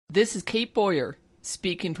This is Kate Boyer,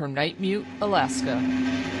 speaking from Nightmute, Alaska.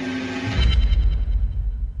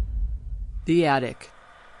 The Attic,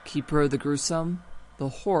 keeper of the gruesome, the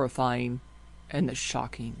horrifying, and the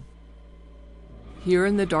shocking. Here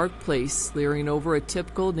in the dark place, leering over a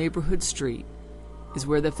typical neighborhood street, is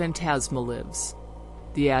where the phantasma lives.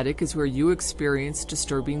 The attic is where you experience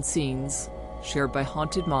disturbing scenes, shared by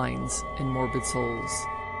haunted minds and morbid souls.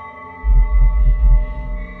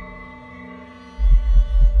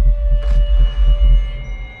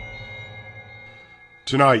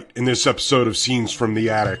 Tonight, in this episode of Scenes from the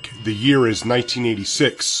Attic, the year is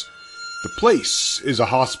 1986. The place is a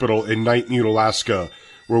hospital in Nightmute, Alaska,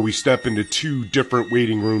 where we step into two different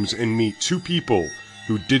waiting rooms and meet two people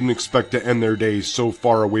who didn't expect to end their days so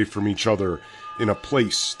far away from each other in a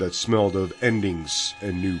place that smelled of endings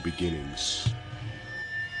and new beginnings.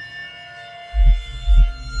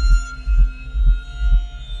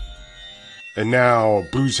 And now,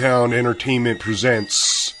 Boozehound Entertainment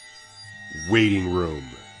presents Waiting Room.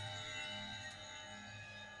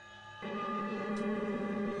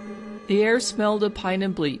 The air smelled of pine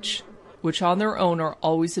and bleach, which on their own are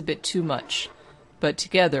always a bit too much, but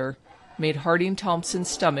together made Harding Thompson's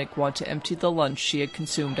stomach want to empty the lunch she had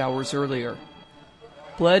consumed hours earlier.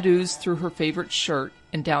 Blood oozed through her favorite shirt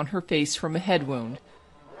and down her face from a head wound.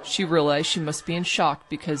 She realized she must be in shock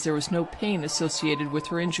because there was no pain associated with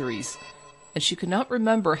her injuries, and she could not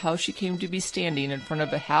remember how she came to be standing in front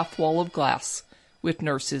of a half wall of glass, with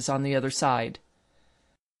nurses on the other side.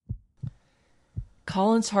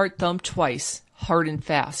 Colin's heart thumped twice, hard and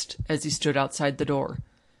fast, as he stood outside the door.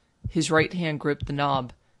 His right hand gripped the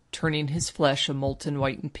knob, turning his flesh a molten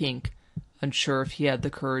white and pink, unsure if he had the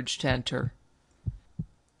courage to enter.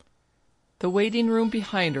 The waiting room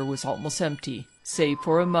behind her was almost empty, save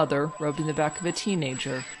for a mother rubbing the back of a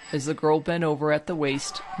teenager as the girl bent over at the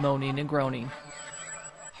waist, moaning and groaning.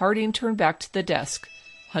 Harding turned back to the desk,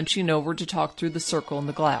 hunching over to talk through the circle in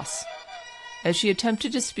the glass. As she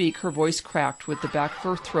attempted to speak, her voice cracked with the back of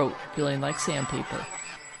her throat feeling like sandpaper.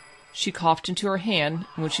 She coughed into her hand,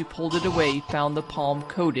 and when she pulled it away, found the palm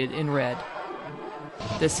coated in red.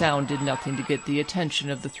 The sound did nothing to get the attention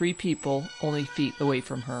of the three people only feet away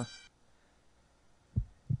from her.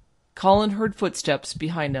 Colin heard footsteps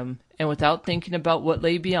behind him, and without thinking about what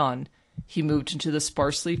lay beyond, he moved into the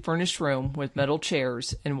sparsely furnished room with metal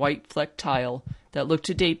chairs and white flecked tile that looked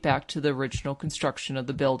to date back to the original construction of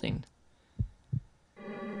the building.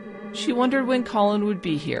 She wondered when Colin would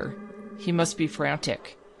be here. He must be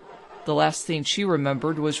frantic. The last thing she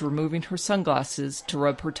remembered was removing her sunglasses to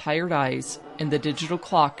rub her tired eyes and the digital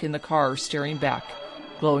clock in the car staring back,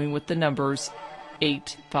 glowing with the numbers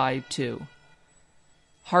 852.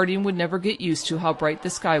 Harding would never get used to how bright the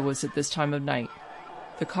sky was at this time of night.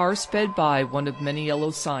 The car sped by one of many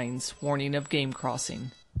yellow signs warning of game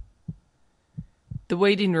crossing. The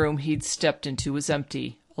waiting room he'd stepped into was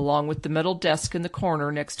empty, along with the metal desk in the corner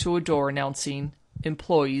next to a door announcing,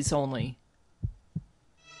 "Employees only."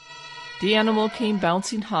 The animal came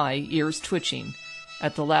bouncing high, ears twitching.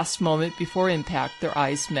 At the last moment before impact, their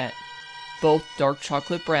eyes met, both dark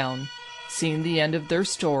chocolate brown, seeing the end of their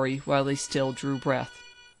story while they still drew breath.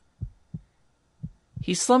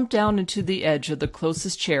 He slumped down into the edge of the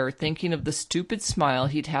closest chair, thinking of the stupid smile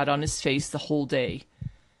he'd had on his face the whole day.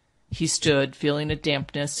 He stood, feeling a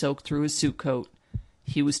dampness soak through his suit coat.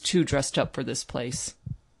 He was too dressed up for this place.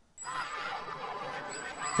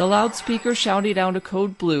 The loudspeaker shouting out a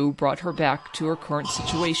code blue brought her back to her current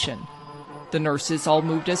situation. The nurses all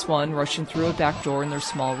moved as one, rushing through a back door in their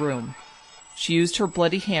small room. She used her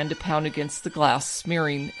bloody hand to pound against the glass,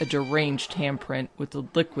 smearing a deranged handprint with the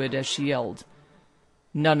liquid as she yelled.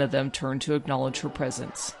 None of them turned to acknowledge her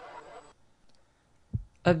presence.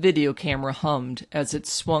 A video camera hummed as it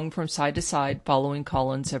swung from side to side, following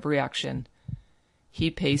Colin's every action.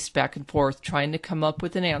 He paced back and forth, trying to come up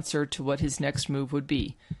with an answer to what his next move would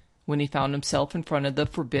be, when he found himself in front of the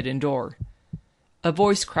forbidden door. A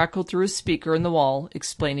voice crackled through a speaker in the wall,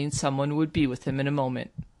 explaining someone would be with him in a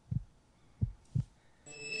moment.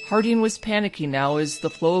 Harding was panicking now as the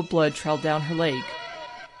flow of blood trailed down her leg.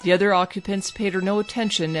 The other occupants paid her no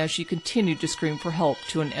attention as she continued to scream for help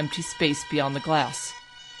to an empty space beyond the glass.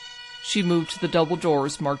 She moved to the double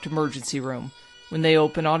doors marked emergency room, when they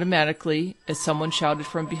opened automatically as someone shouted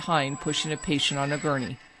from behind, pushing a patient on a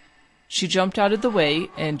gurney. She jumped out of the way,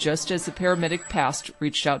 and just as the paramedic passed,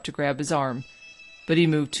 reached out to grab his arm, but he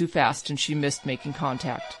moved too fast and she missed making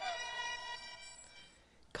contact.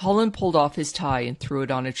 Colin pulled off his tie and threw it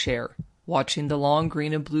on a chair, watching the long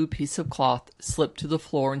green and blue piece of cloth slip to the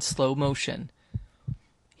floor in slow motion.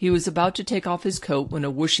 He was about to take off his coat when a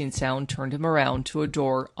whooshing sound turned him around to a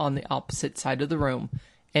door on the opposite side of the room,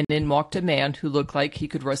 and in walked a man who looked like he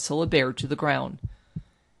could wrestle a bear to the ground.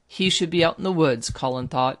 He should be out in the woods, Colin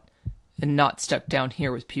thought, and not stuck down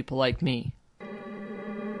here with people like me.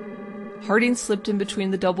 Harding slipped in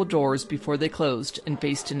between the double doors before they closed and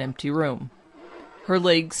faced an empty room. Her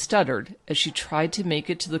legs stuttered as she tried to make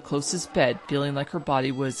it to the closest bed, feeling like her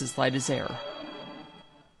body was as light as air.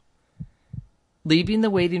 Leaving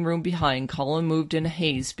the waiting room behind, Colin moved in a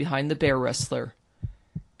haze behind the bear wrestler.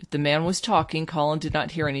 If the man was talking, Colin did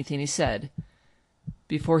not hear anything he said.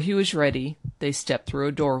 Before he was ready, they stepped through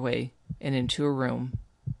a doorway and into a room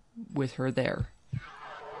with her there.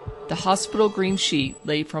 The hospital green sheet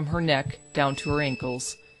lay from her neck down to her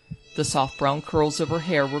ankles. The soft brown curls of her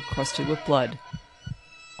hair were crusted with blood.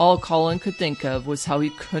 All Colin could think of was how he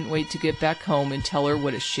couldn't wait to get back home and tell her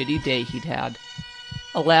what a shitty day he'd had.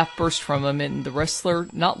 A laugh burst from him, and the wrestler,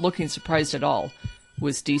 not looking surprised at all,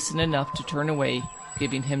 was decent enough to turn away,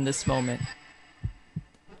 giving him this moment.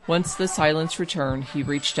 Once the silence returned, he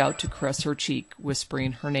reached out to caress her cheek,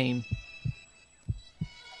 whispering her name.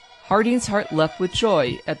 Harding's heart leapt with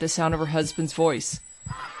joy at the sound of her husband's voice.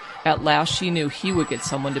 At last she knew he would get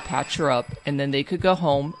someone to patch her up, and then they could go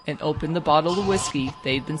home and open the bottle of whiskey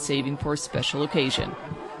they'd been saving for a special occasion.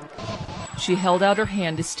 She held out her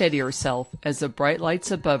hand to steady herself as the bright lights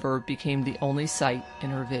above her became the only sight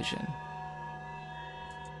in her vision.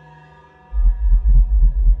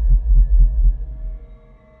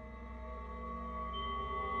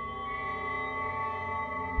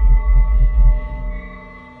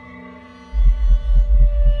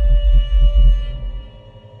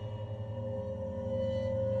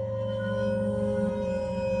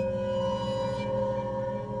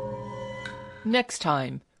 Next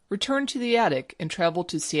time, return to the attic and travel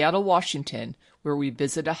to Seattle, Washington, where we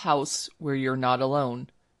visit a house where you're not alone,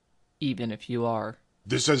 even if you are.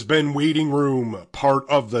 This has been Waiting Room, part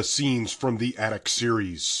of the Scenes from the Attic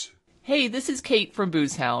series. Hey, this is Kate from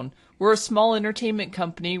Boozehound. We're a small entertainment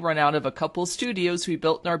company run out of a couple studios we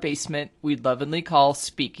built in our basement we'd lovingly call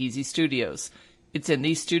Speakeasy Studios. It's in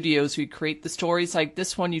these studios we create the stories like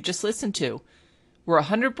this one you just listened to. We're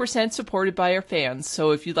 100% supported by our fans,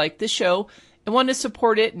 so if you like this show and want to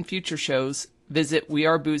support it in future shows, visit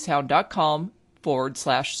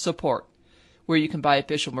weareboozehound.com/support, where you can buy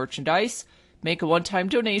official merchandise, make a one-time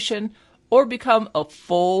donation, or become a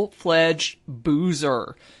full-fledged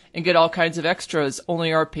boozer and get all kinds of extras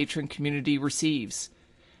only our patron community receives.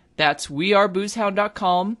 That's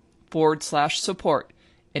weareboozehound.com/support,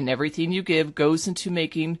 and everything you give goes into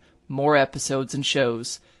making more episodes and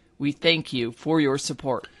shows. We thank you for your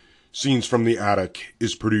support. Scenes from the Attic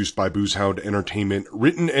is produced by Boozehound Entertainment,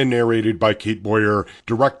 written and narrated by Kate Boyer,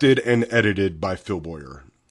 directed and edited by Phil Boyer.